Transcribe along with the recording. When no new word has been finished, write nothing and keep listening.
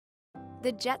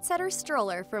The Jetsetter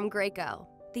Stroller from Graco,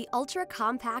 the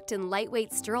ultra-compact and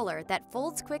lightweight stroller that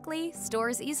folds quickly,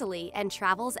 stores easily, and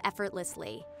travels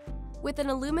effortlessly. With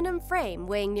an aluminum frame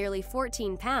weighing nearly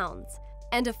 14 pounds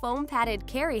and a foam-padded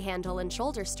carry handle and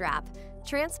shoulder strap,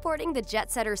 transporting the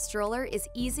Jetsetter Stroller is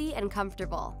easy and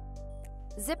comfortable.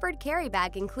 Zippered carry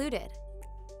bag included.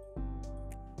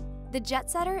 The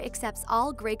Jetsetter accepts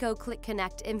all Graco Click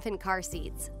Connect infant car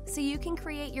seats, so you can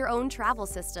create your own travel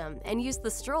system and use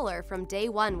the stroller from day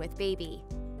one with baby.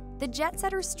 The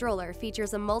Jetsetter Stroller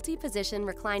features a multi-position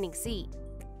reclining seat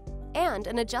and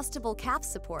an adjustable calf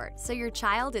support so your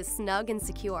child is snug and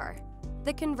secure.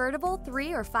 The convertible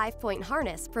 3- or 5-point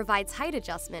harness provides height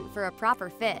adjustment for a proper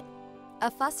fit.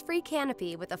 A fuss-free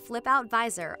canopy with a flip-out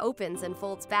visor opens and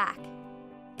folds back.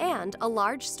 And a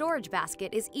large storage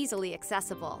basket is easily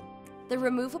accessible. The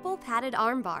removable padded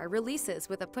armbar releases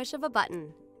with a push of a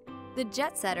button. The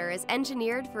Jetsetter is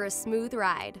engineered for a smooth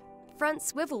ride. Front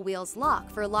swivel wheels lock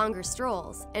for longer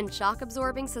strolls, and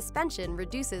shock-absorbing suspension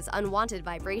reduces unwanted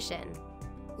vibration.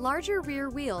 Larger rear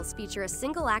wheels feature a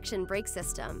single-action brake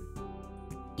system.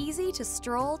 Easy to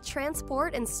stroll,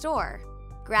 transport, and store.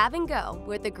 Grab and go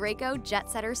with the Graco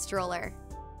Jetsetter Stroller.